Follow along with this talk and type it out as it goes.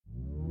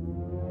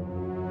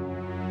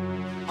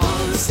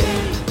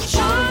stage,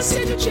 Sean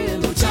Signature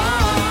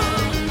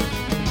Time.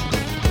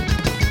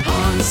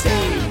 On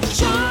stage,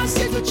 Sean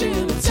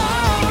Signature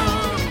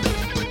Time.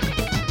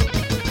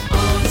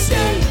 On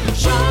stage,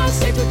 Sean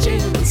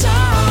Signature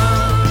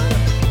Time.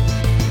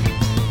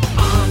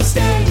 On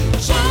stage,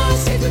 Sean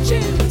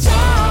Signature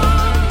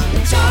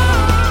Time. Time.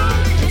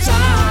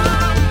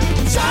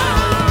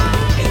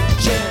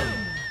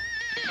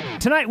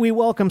 Tonight we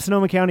welcome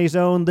Sonoma County's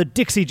own the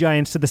Dixie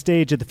Giants to the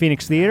stage at the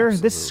Phoenix Theater.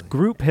 Absolutely. This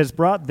group has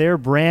brought their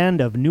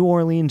brand of New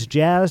Orleans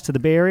jazz to the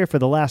Bay Area for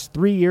the last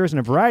 3 years in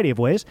a variety of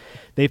ways.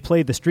 They've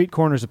played the street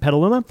corners of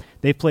Petaluma,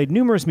 they've played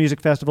numerous music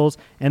festivals,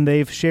 and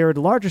they've shared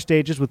larger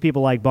stages with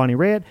people like Bonnie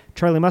Raitt,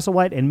 Charlie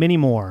Musselwhite, and many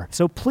more.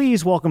 So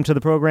please welcome to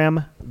the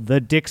program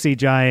the Dixie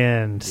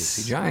Giants.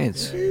 Dixie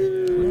Giants.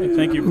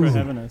 Thank you for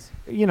having us.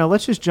 You know,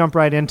 let's just jump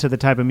right into the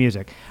type of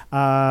music.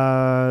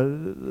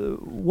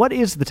 What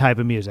is the type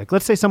of music?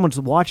 Let's say someone's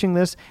watching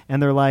this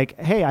and they're like,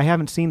 hey, I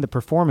haven't seen the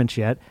performance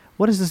yet.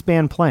 What is this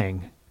band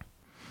playing?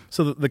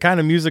 So the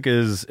kind of music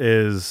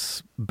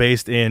is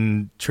based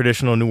in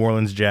traditional New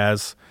Orleans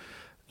jazz,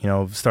 you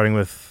know, starting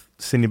with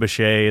Sidney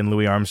Bechet and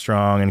Louis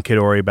Armstrong and Kid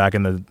Ory back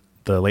in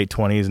the late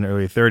 20s and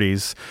early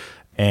 30s.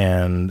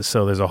 And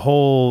so there's a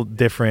whole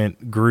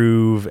different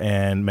groove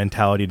and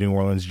mentality to New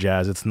Orleans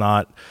jazz. It's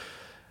not,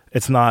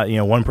 you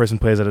know, one person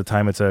plays at a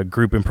time. It's a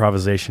group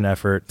improvisation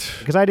effort.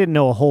 Because I didn't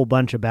know a whole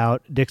bunch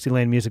about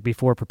Dixieland music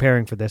before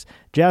preparing for this.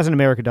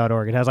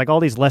 JazzInAmerica.org. It has like all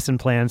these lesson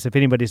plans. If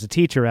anybody's a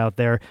teacher out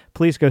there,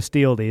 please go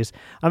steal these.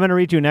 I'm going to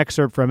read you an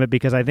excerpt from it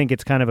because I think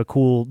it's kind of a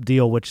cool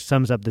deal which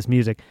sums up this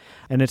music.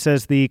 And it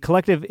says, the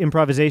collective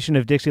improvisation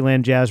of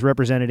Dixieland jazz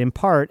represented in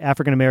part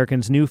African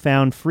Americans'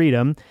 newfound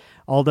freedom.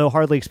 Although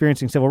hardly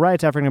experiencing civil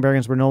rights, African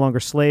Americans were no longer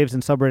slaves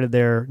and celebrated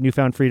their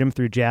newfound freedom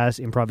through jazz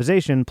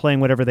improvisation,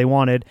 playing whatever they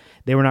wanted.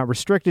 They were not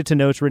restricted to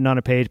notes written on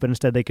a page, but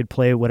instead they could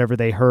play whatever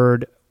they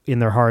heard in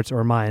their hearts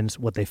or minds,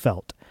 what they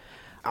felt.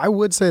 I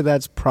would say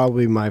that's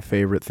probably my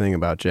favorite thing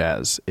about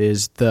jazz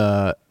is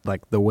the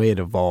way it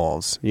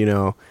evolves, you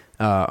know.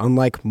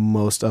 Unlike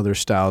most other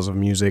styles of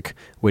music,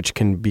 which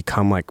can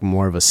become like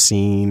more of a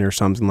scene or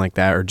something like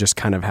that, or just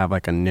kind of have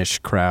like a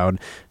niche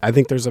crowd, I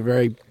think there's a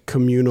very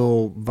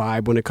communal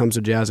vibe when it comes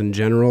to jazz in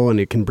general,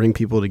 and it can bring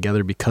people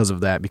together because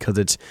of that, because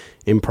it's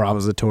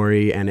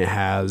improvisatory and it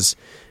has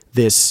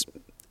this...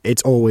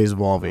 It's always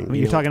evolving. I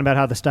mean, you're talking about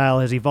how the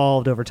style has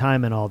evolved over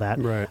time and all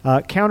that.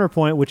 Right.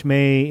 Counterpoint, which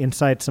may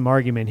incite some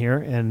argument here,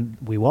 and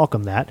we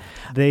welcome that.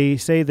 They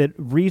say that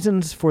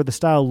reasons for the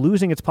style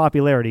losing its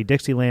popularity,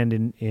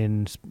 Dixieland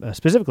in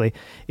specifically,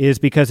 is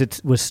because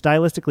it was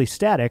stylistically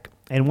static,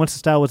 and once the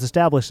style was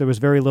established, there was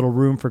very little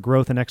room for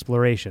growth and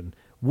exploration.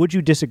 Would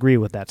you disagree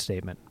with that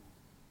statement?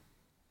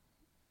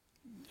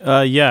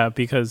 Yeah,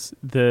 because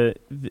the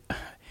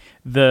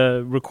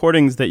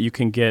recordings that you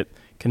can get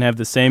can have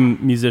the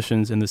same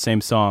musicians and the same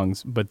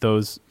songs, but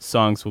those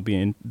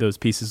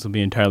pieces will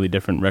be entirely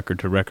different record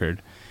to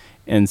record.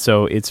 And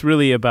so it's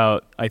really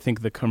about, I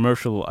think, the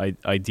commercial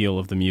ideal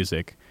of the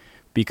music.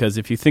 Because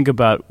if you think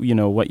about, you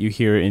know, what you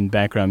hear in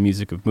background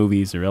music of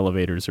movies or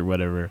elevators or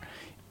whatever,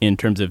 in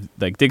terms of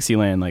like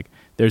Dixieland, like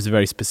there's a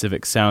very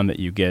specific sound that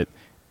you get.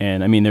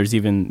 And I mean, there's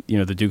even, you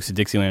know, the Dukes of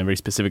Dixieland, a very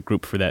specific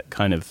group for that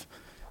kind of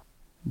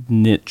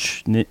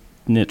niche.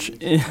 Nietzsche.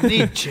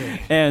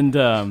 And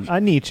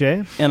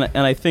Nietzsche. And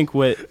I think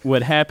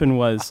what happened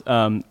was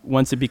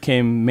once it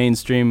became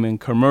mainstream and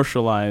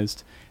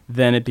commercialized,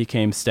 then it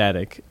became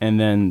static, and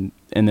then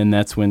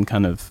that's when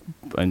kind of,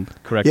 and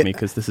correct me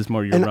because this is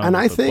more your realm. And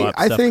I think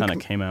kind of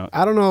came out.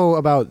 I don't know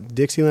about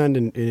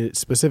Dixieland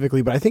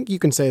specifically, but I think you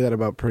can say that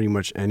about pretty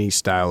much any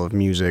style of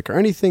music or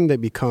anything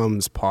that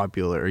becomes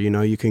popular. You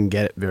know, you can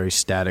get very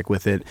static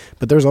with it,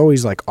 but there's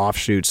always like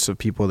offshoots of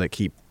people that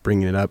keep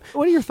bringing it up.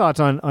 What are your thoughts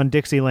on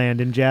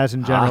Dixieland and jazz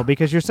in general?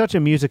 Because you're such a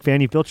music fan,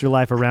 you've built your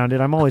life around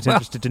it. I'm always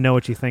interested to know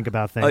what you think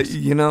about things.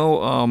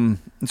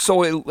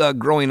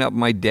 Growing up,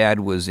 my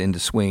dad was into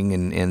swing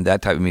and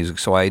that type of music,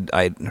 so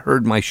I'd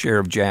heard my share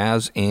of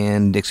jazz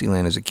and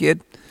Dixieland as a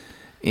kid.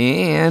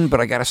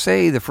 But I got to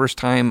say, the first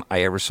time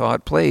I ever saw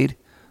it played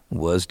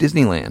was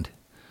Disneyland.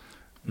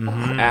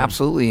 Mm-hmm.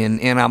 Absolutely,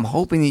 and I'm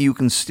hoping that you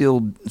can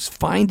still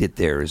find it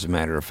there, as a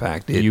matter of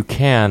fact. You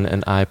can,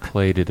 and I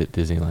played it at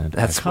Disneyland.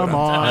 Come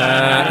on.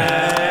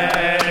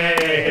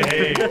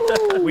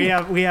 We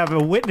have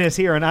a witness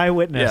here, an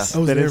eyewitness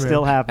that it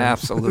still happens.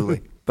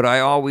 Absolutely. But I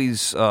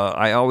always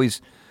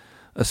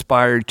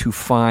aspired to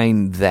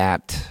find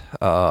that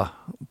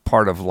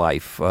part of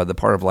life, the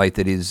part of life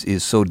that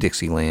is so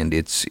Dixieland.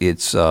 It's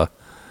so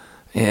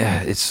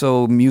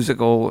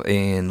musical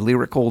and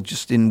lyrical,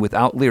 just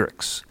without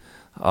lyrics.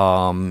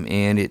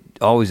 And it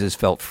always has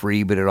felt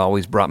free, but it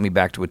always brought me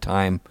back to a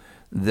time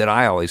that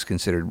I always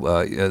considered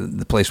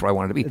the place where I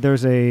wanted to be.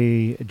 There's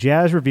a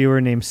jazz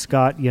reviewer named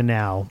Scott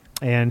Yanow,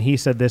 and he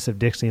said this of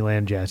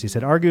Dixieland jazz. He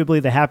said,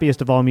 arguably the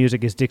happiest of all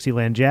music is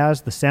Dixieland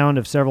jazz, the sound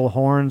of several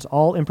horns,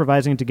 all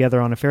improvising together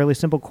on a fairly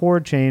simple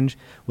chord change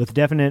with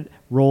definite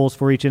roles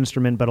for each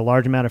instrument, but a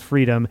large amount of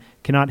freedom,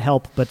 cannot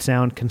help but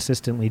sound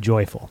consistently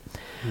joyful.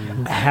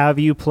 Mm-hmm. Have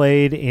you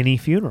played any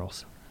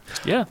funerals?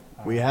 Yeah.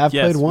 We have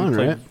Yes, played we one,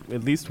 played right?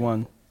 At least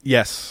one.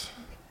 Yes.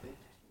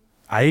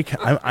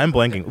 I'm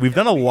blanking. We've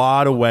done a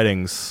lot of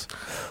weddings.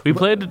 We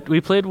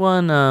played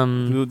one.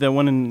 That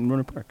one in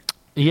Rohnert Park.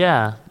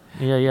 Yeah.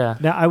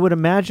 Now, I would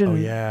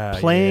imagine yeah.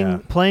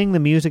 playing the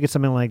music at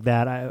something like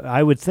that.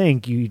 I would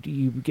think you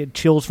get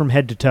chills from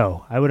head to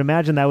toe. I would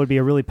imagine that would be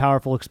a really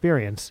powerful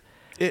experience.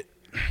 It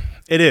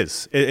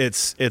is.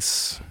 It's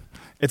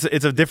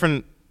a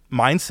different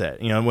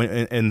mindset, you know,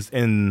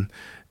 and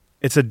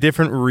it's a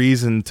different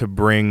reason to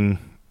bring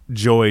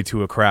joy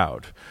to a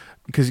crowd,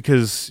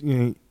 because you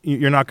know,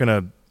 you're not going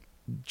to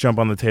jump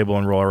on the table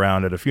and roll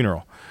around at a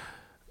funeral.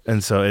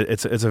 And so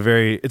it's a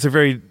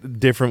very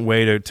different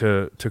way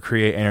to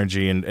create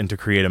energy and to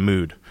create a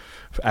mood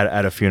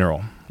at a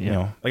funeral. Yeah. You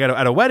know, like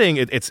at a wedding,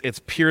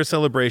 it's pure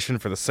celebration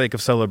for the sake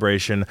of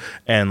celebration,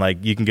 and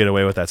like you can get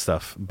away with that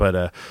stuff.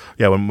 But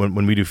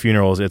when we do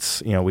funerals,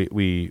 it's, you know,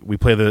 we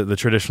play the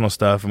traditional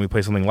stuff and we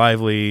play something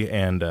lively,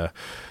 and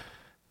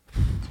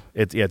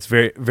it's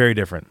very, very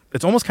different.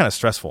 It's almost kind of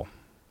stressful.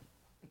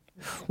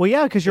 Well,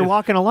 yeah, because you're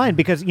walking a line.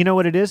 Because you know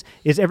what it is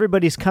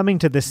everybody's coming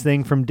to this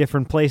thing from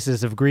different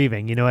places of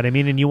grieving. You know what I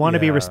mean? And you want to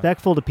be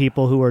respectful to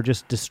people who are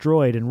just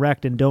destroyed and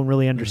wrecked and don't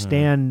really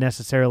understand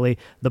necessarily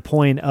the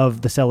point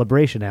of the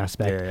celebration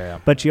aspect. Yeah.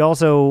 But you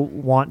also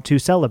want to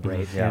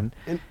celebrate. Yeah.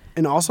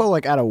 And also,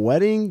 like, at a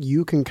wedding,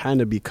 you can kind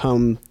of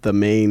become the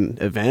main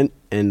event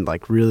and,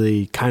 like,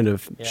 really kind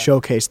of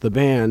showcase the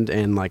band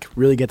and, like,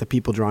 really get the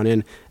people drawn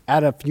in.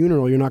 At a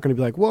funeral, you're not going to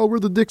be like, "Whoa, we're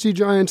the Dixie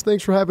Giants.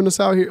 Thanks for having us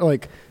out here."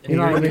 Like, you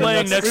know, We're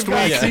playing next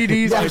week.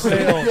 CDs for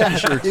sale.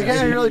 You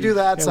can't really do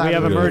that. We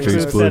have a merch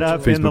booth set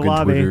up in the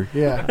lobby.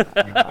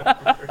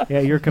 Yeah,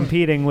 you're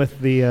competing with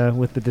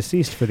the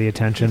deceased for the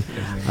attention.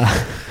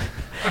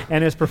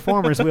 And as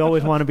performers, we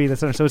always want to be the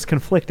center, so it's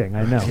conflicting.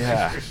 I know.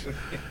 Yeah.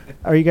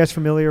 Are you guys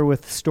familiar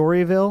with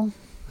Storyville?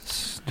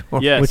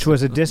 Yes. Which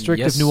was a district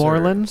Yes, of New sir.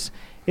 Orleans.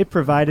 It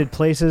provided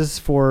places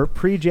for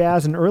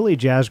pre-jazz and early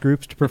jazz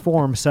groups to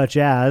perform, such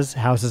as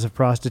houses of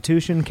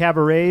prostitution,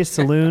 cabarets,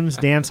 saloons,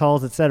 dance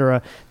halls,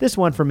 etc. This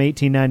one from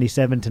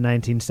 1897 to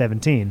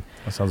 1917.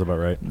 That sounds about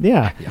right.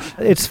 Yeah.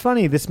 It's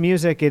funny. This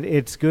music,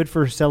 it's good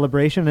for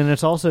celebration, and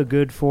it's also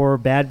good for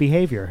bad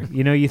behavior.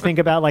 You know, you think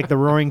about like the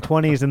Roaring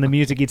Twenties and the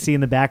music you'd see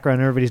in the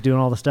background, everybody's doing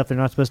all the stuff they're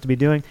not supposed to be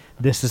doing.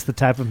 This is the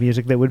type of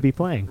music that would be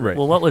playing. Right.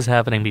 Well, what was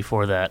happening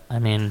before that? I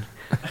mean,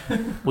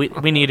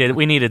 we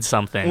needed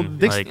something.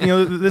 Well, like, you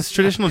know, this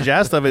traditional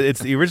jazz stuff,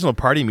 it's the original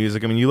party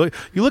music. I mean, you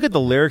look at the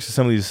lyrics of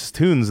some of these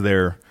tunes,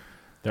 they're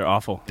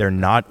awful. They're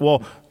not,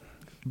 well,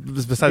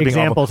 besides being awful,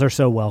 Examples are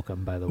so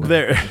welcome, by the way.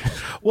 they're,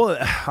 well,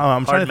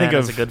 I'm trying to think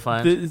is of a good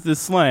find. The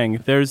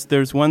slang.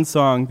 There's one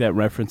song that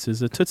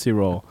references a Tootsie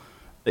Roll.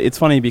 It's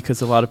funny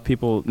because a lot of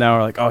people now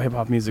are like, oh, hip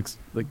hop music's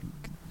like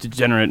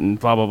degenerate and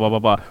blah blah blah blah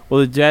blah.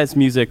 Well, the jazz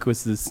music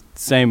was the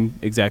same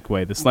exact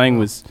way. The slang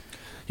was.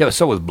 Yeah, but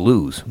so was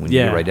blues when you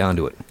get right down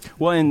to it.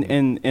 Well,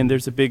 and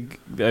there's a big,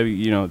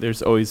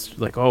 there's always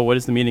like, oh, what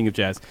is the meaning of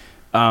jazz?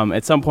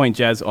 At some point,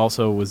 jazz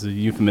also was a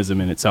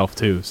euphemism in itself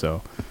too.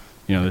 So,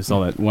 you know, there's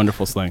all that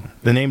wonderful slang.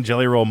 the name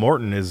Jelly Roll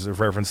Morton is a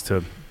reference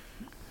to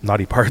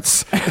Naughty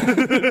Parts.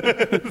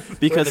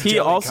 Because he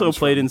also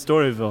played in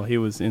Storyville. He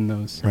was in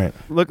those. Right.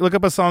 Look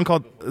up a song's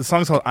called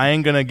 "I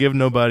Ain't Gonna Give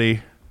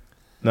Nobody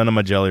None of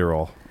My Jelly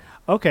Roll."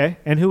 Okay,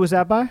 and who was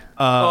that by?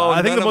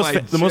 I think the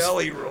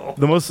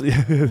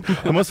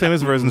most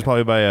famous version is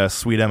probably by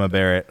Sweet Emma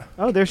Barrett.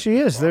 Oh, there she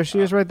is. There she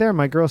is right there.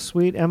 My girl,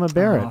 sweet Emma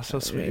Barrett. Oh, so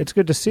sweet. It's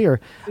good to see her.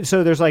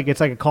 So it's like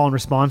a call and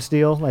response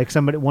deal, like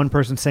one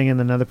person singing,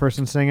 another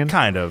person singing.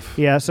 Kind of.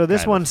 Yeah. So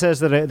this Kind one of. says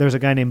that there's a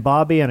guy named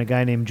Bobby and a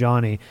guy named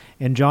Johnny,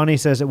 and Johnny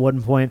says at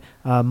one point,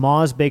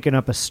 "Ma's baking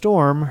up a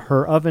storm.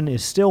 Her oven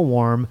is still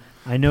warm.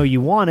 I know you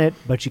want it,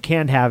 but you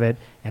can't have it,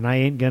 and I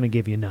ain't gonna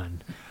give you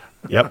none."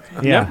 Yep.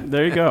 Yeah.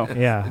 There you go.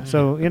 Yeah.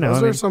 So you know. Those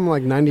I mean- are some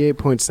like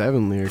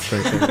 98.7 lyrics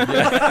right there.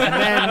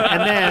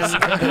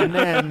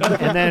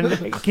 and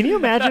then, can you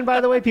imagine, by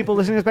the way, people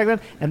listening to this back then?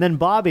 And then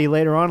Bobby,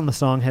 later on in the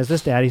song, has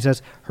this dad. He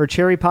says, "Her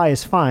cherry pie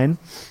is fine,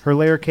 her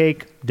layer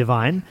cake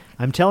divine.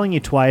 I'm telling you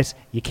twice,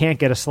 you can't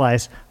get a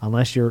slice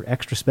unless you're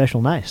extra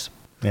special nice."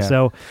 Yeah.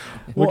 So,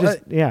 Well, go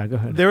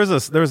ahead. There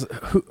was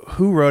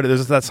who wrote it?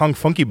 There's that song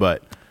Funky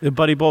Butt.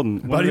 Buddy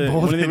Bolden. One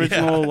of the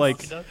original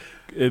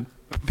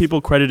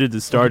people credited to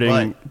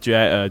starting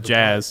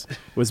jazz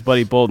was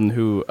Buddy Bolden,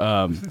 who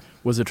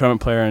was a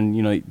trumpet player, and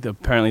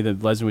apparently the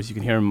legend was you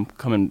can hear him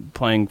coming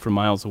playing from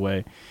miles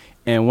away.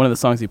 And one of the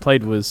songs he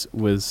played was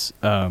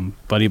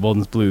Buddy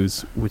Bolden's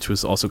Blues, which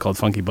was also called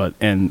Funky Butt.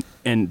 And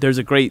there's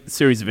a great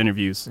series of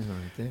interviews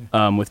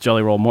with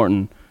Jelly Roll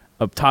Morton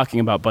of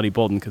talking about Buddy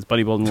Bolden, because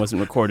Buddy Bolden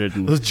wasn't recorded.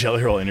 And, Those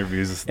Jelly Roll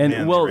interviews. and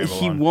man, well, they rave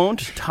he along.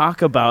 won't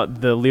talk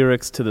about the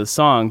lyrics to the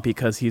song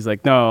because he's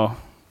like, no,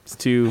 it's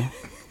too...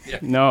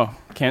 No,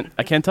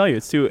 I can't tell you.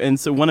 It's too. And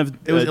so one of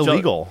It was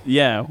illegal.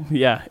 Yeah.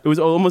 It was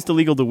almost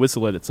illegal to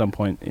whistle it at some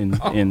point in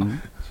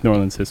New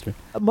Orleans history.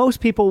 Most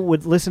people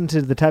would listen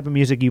to the type of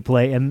music you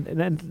play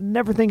and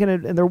never think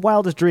in their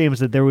wildest dreams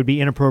that there would be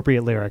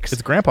inappropriate lyrics.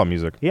 It's grandpa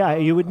music. Yeah,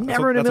 you would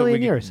never in a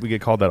million years. We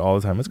get called that all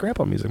the time. It's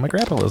grandpa music. My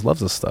grandpa loves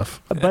this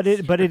stuff. But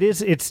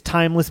it's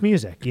timeless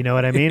music. You know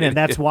what I mean? And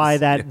that's why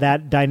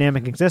that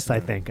dynamic exists. I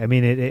think. I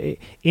mean,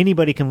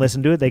 anybody can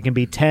listen to it. They can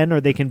be 10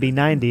 or they can be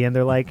 90, and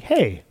they're like,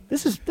 "Hey,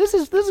 this is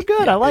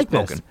good. I like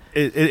this."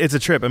 It's a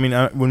trip. I mean,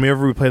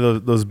 whenever we play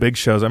those big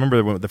shows, I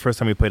remember the first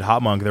time we played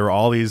Hot Monk, there were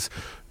all these,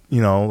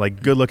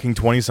 like good-looking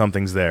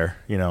 20-somethings there.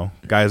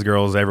 Guys,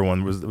 girls,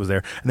 everyone was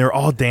there, and they were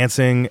all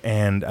dancing.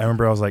 And I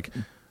remember I was like,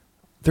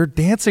 they're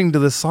dancing to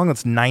this song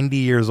that's 90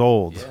 years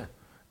old. Yeah.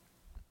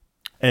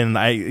 And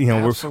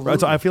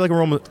so I feel like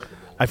we're almost.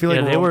 I feel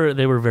like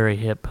they were very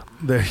hip.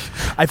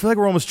 I feel like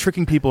we're almost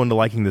tricking people into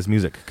liking this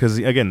music because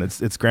again,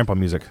 it's grandpa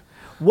music.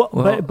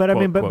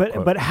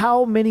 But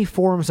how many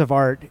forms of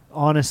art,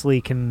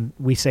 honestly, can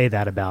we say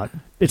that about?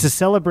 It's a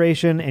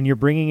celebration, and you're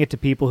bringing it to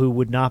people who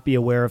would not be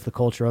aware of the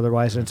culture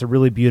otherwise, and it's a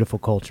really beautiful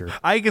culture.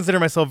 I consider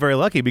myself very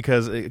lucky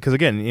because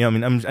again,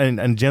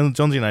 and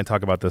Jonesy and I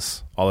talk about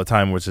this all the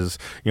time, which is,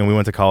 we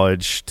went to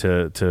college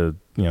to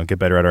get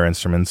better at our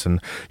instruments, and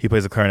he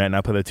plays the clarinet and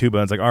I play the tuba,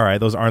 and it's like, all right,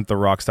 those aren't the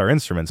rock star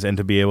instruments, and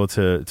to be able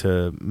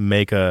to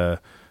make a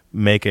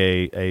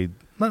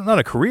not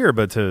a career,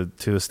 but to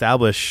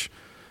establish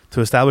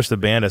the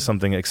band as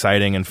something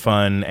exciting and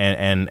fun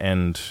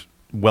and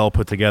well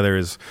put together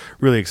is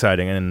really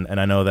exciting. And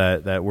I know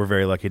that we're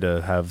very lucky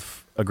to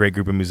have a great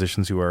group of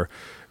musicians who are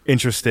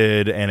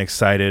interested and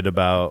excited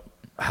about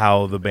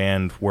how the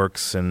band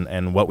works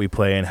and what we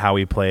play and how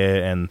we play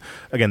it. And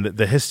again,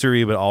 the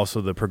history, but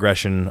also the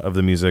progression of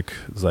the music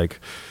is like,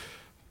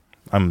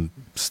 I'm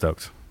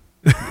stoked.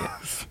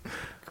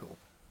 Cool.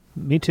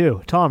 Me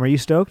too. Tom, are you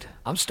stoked?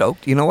 I'm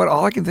stoked. You know what?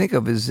 All I can think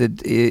of is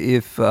that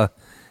if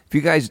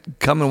you guys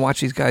come and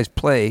watch these guys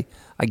play,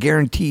 I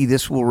guarantee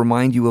this will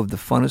remind you of the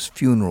funnest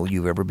funeral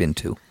you've ever been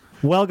to.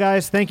 Well,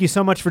 guys, thank you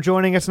so much for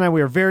joining us tonight.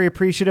 We are very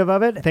appreciative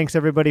of it. Thanks,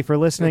 everybody, for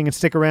listening. And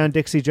stick around.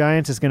 Dixie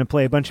Giants is going to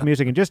play a bunch of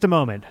music in just a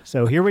moment.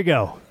 So here we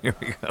go. Here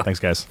we go. Thanks,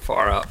 guys.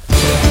 Far out.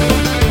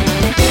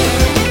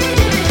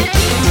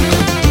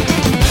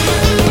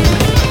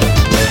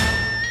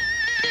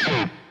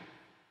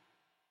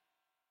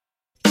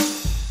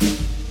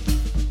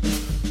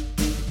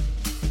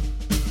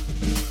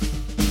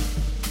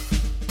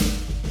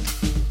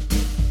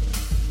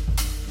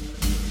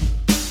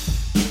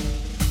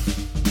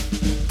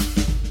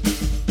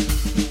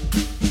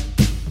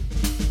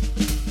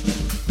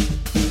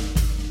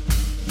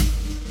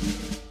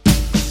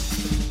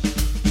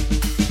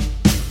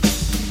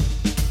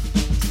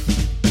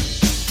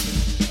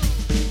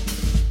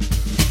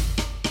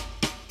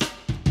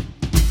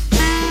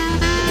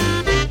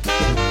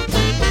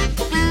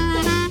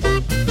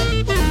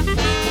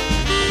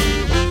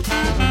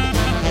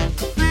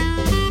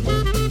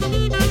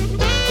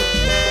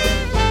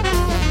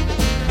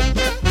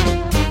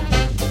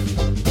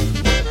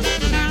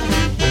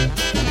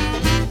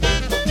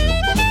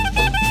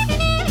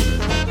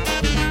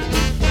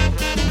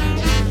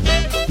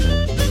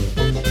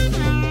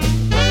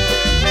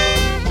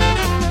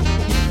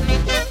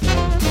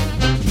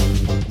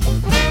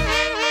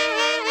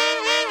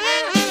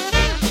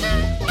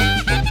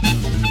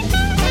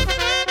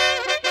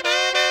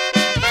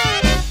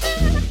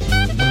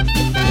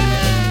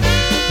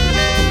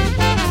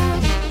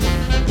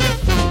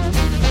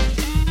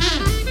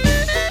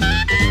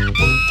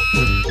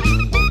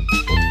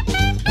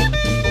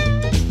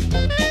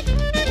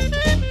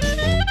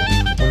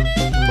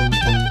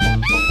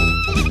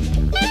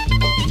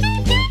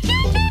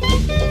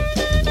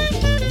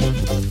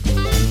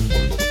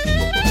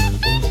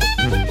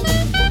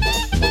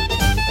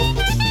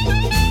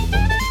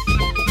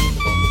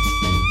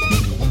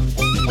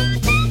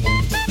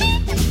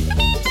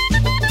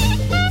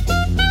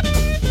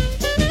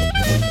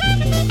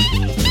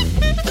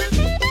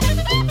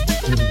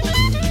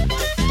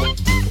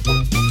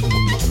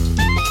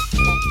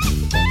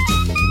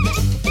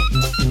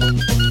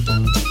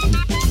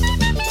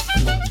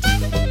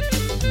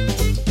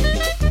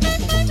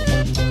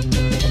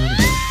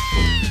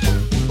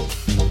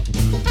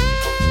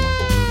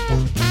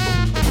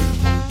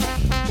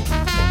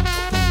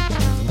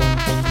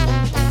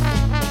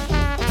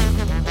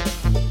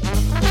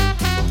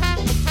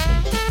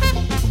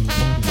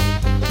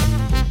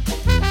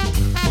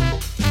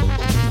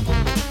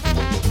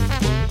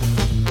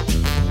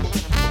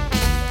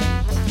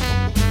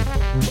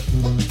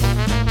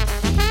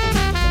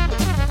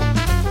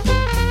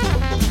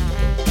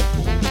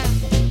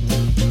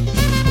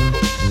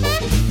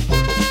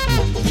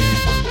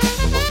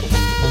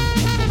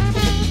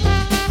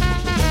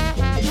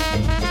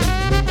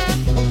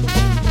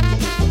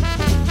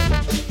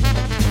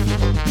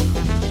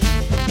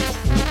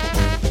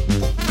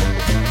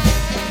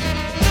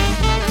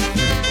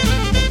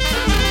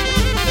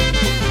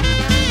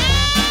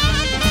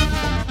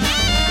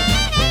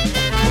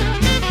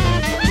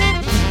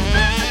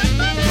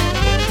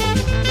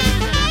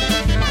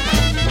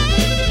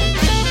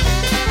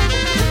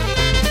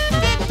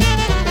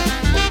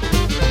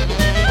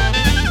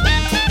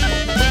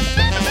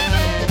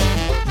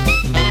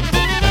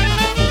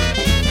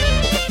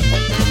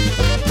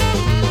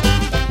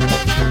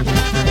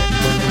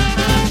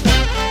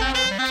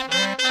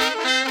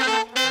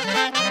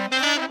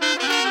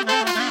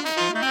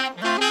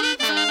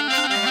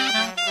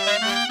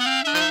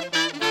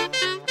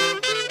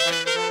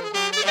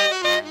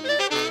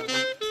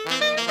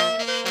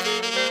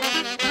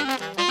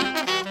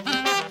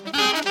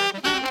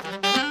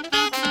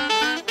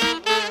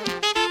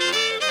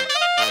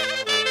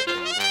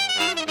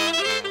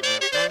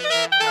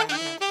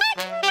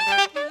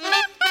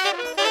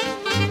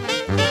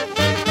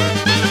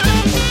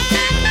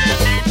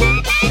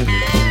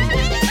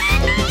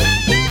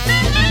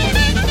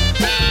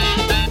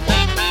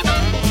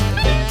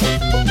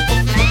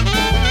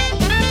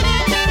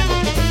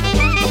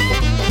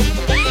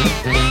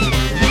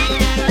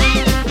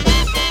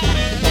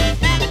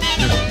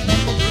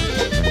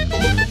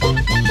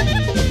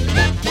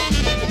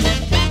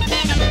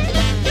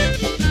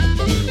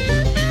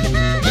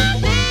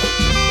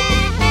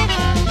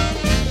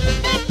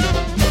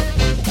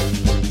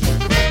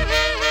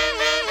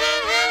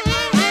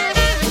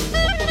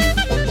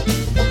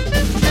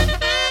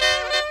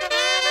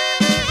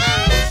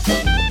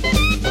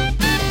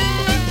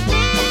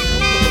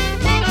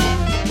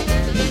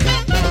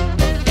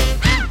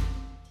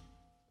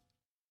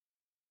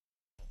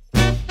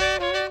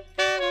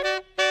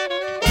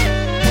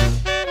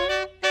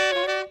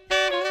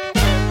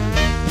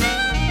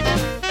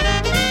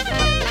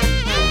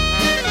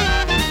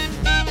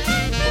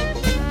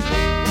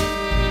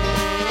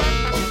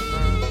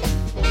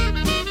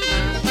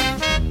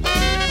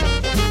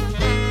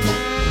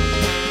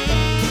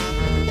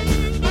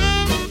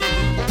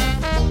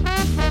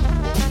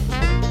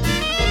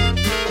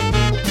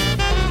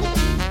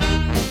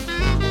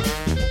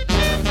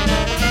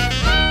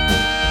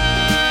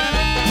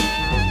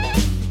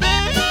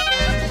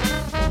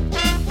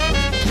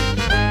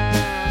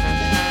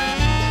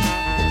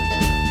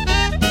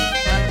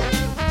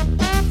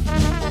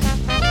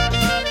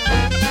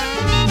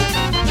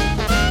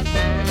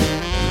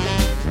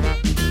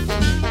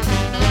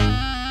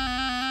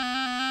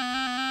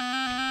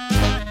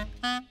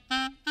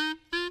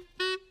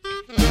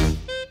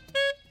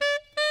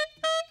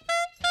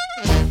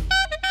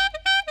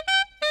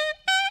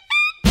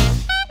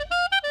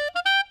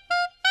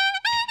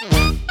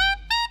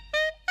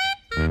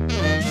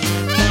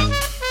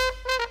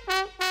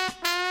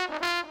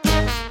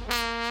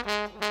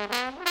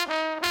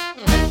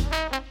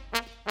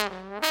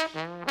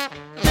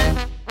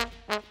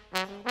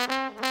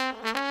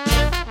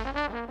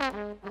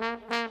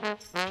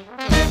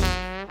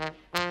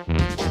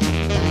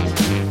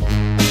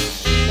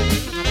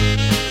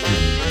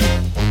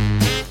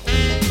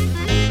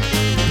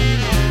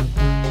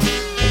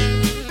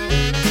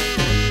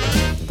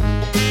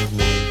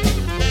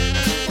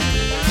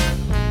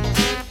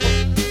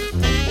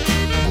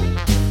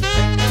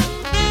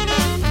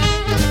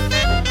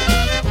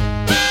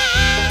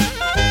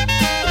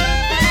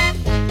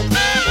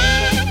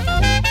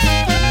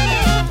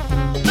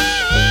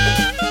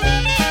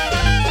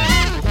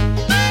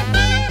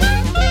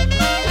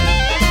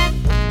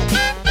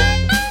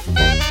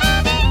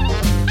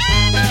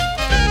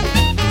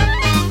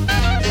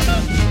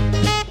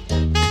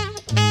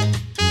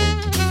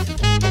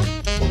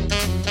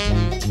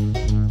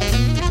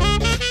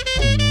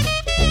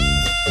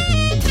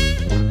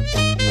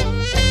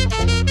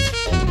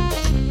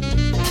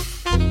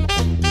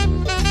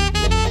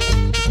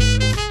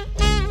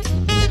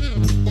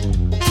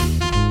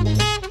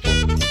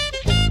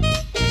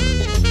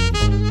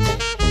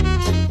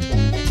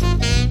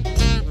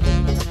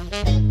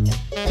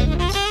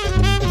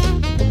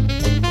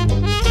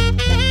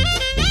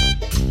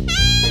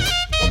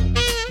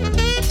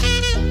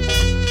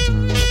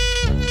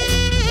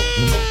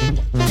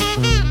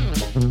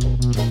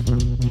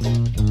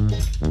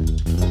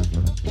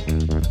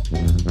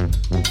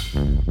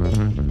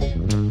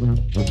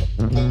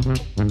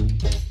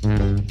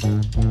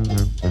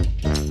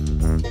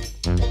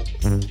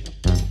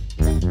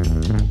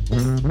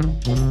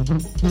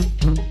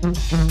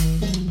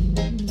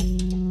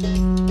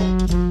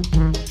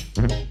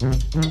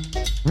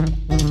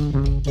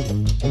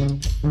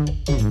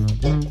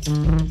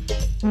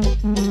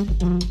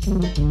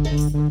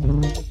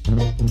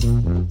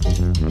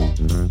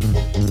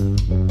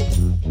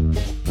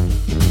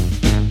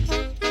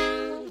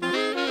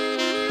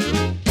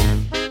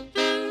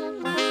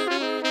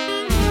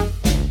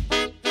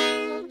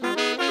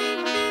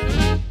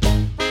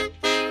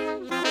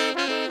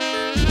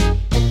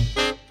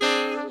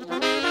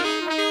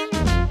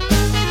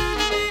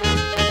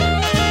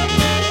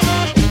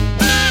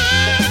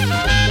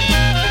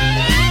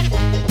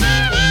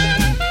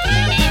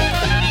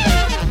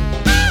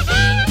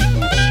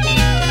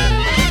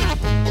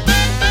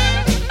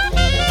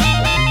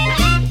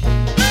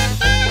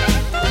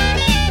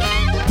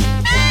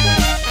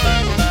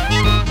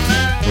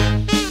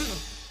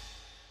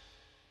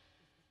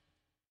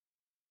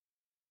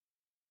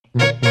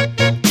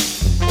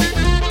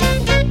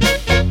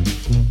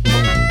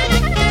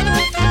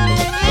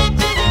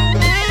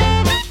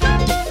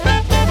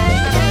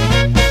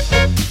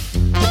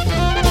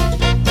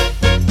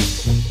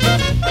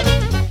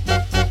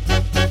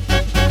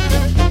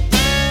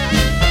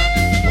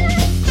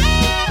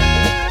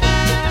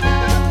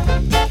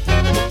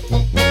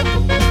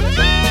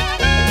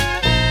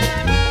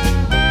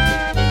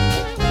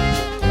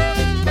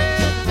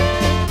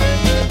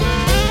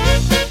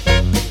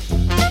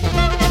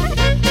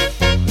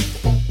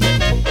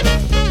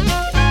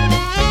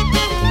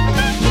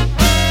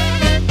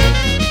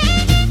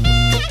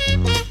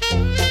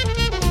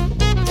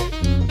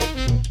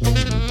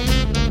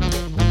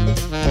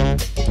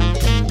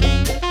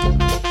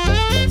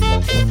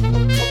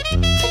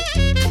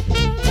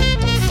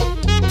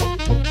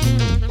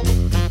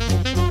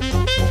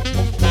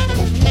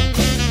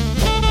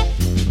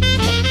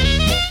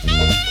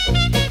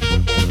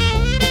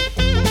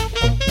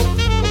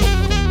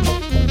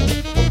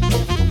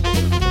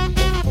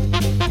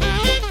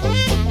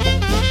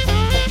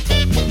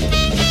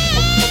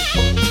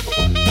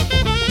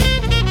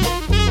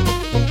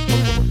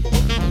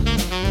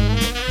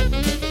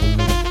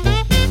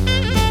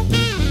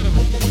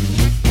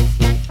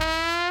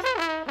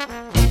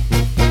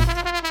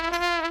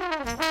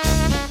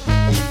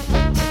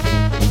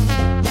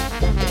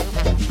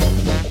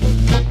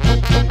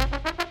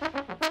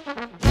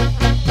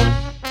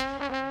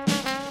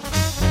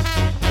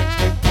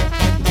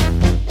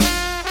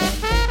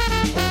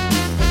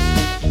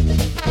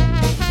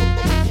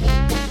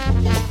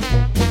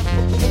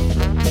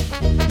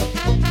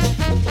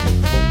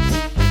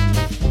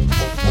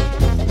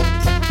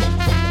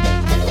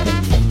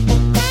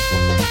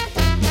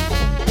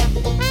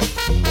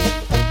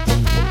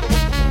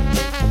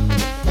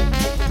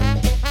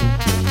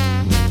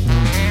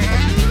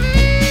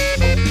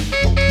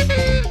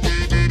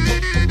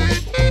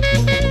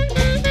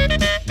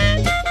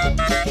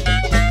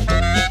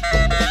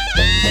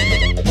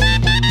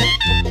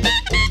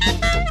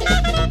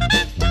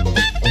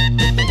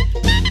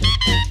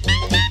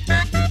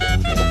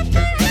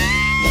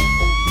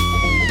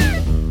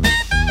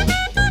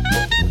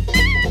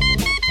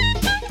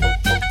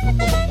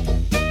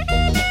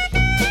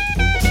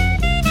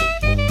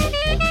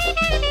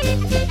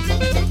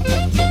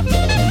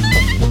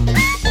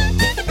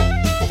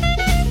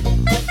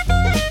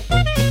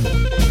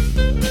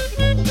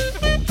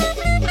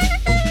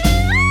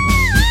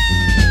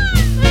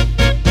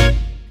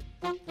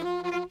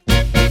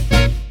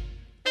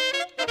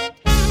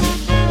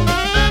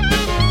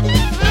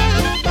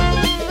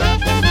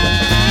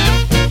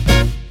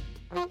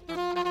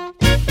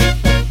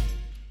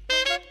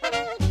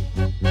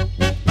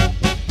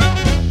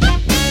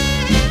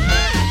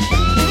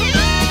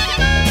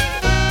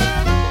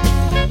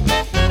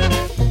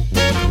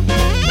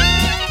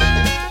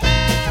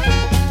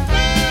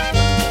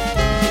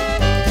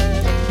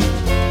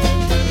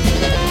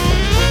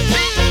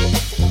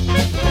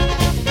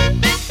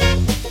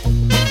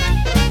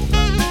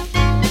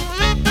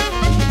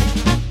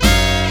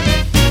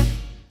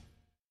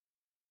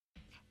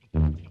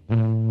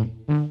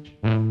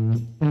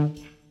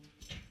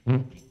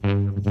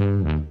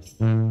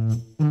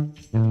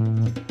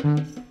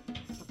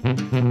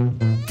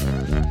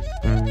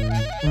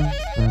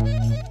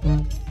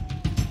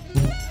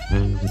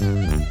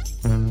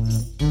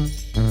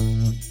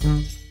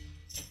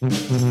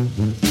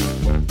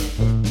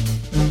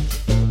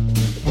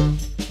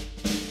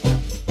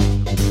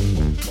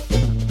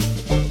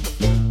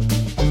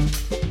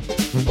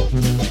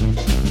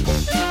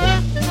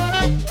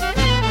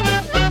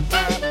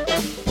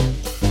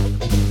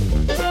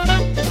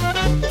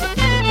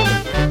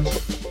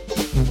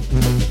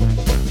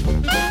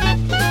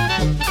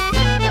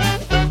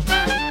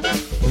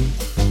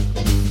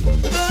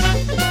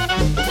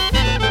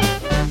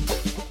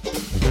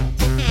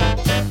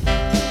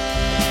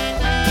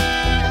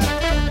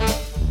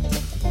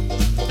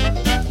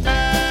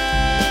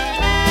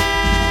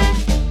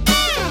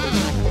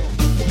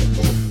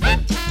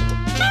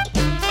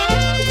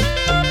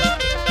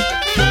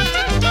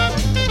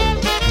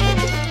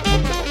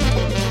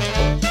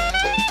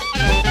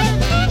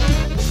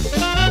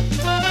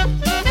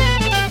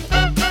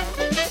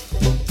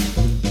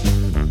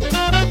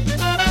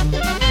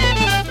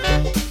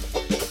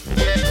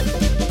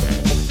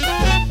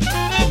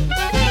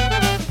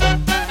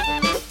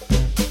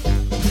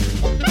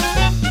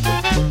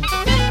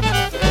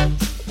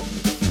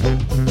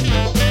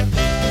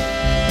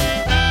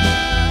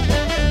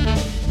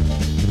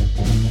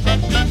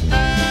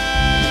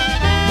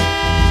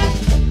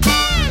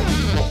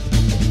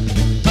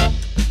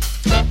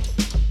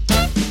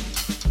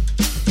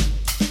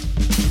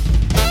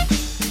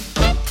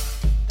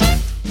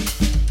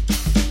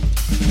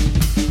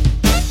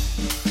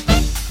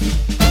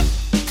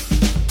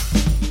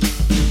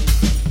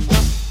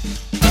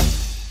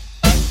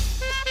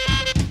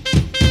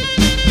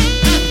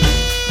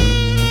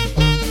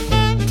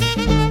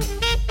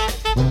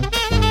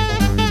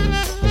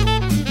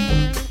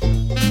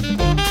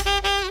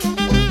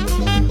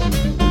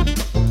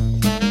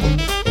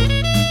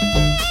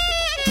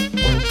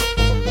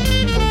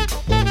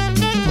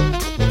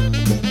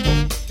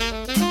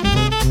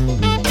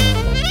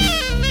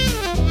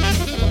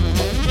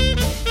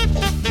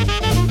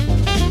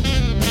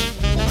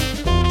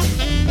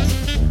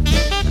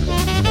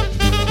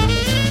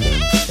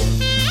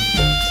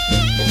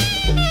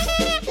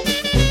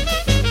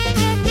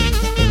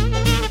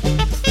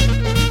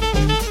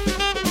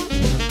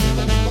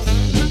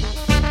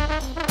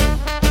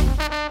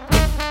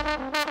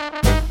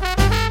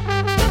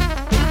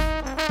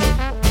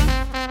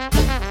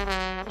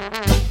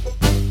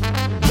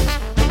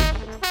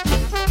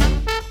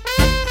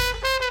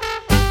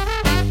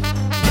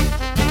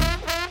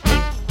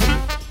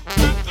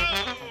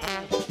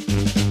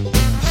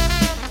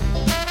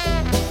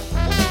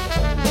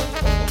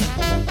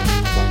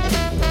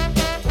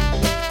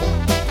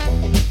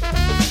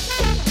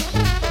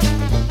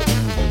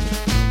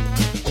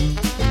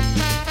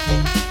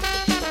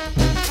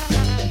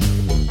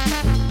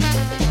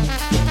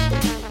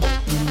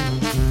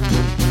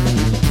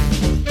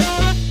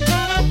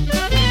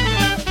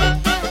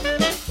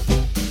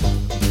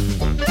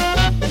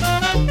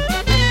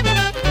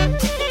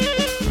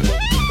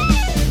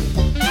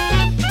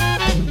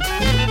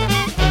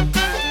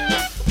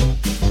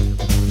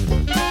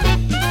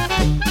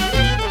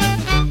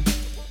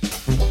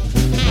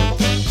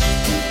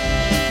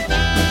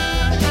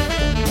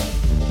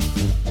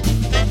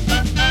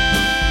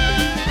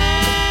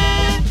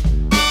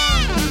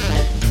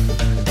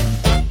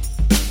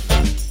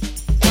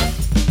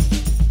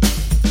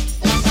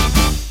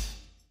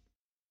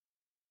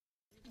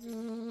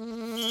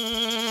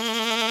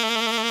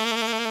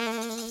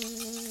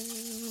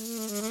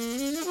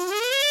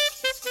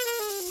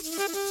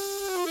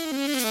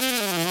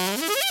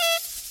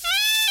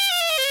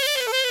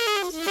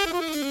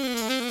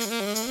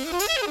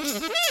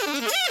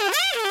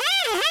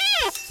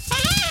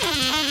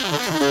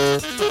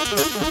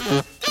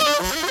 Thank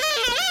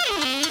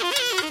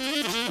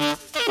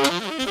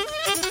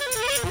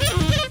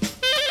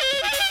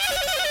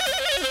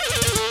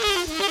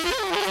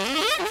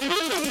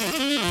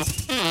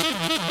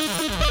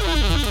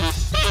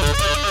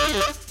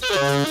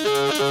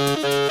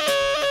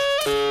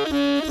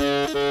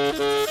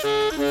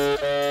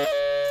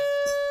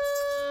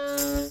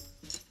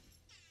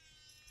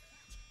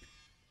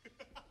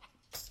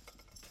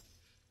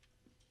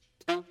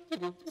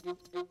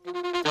you.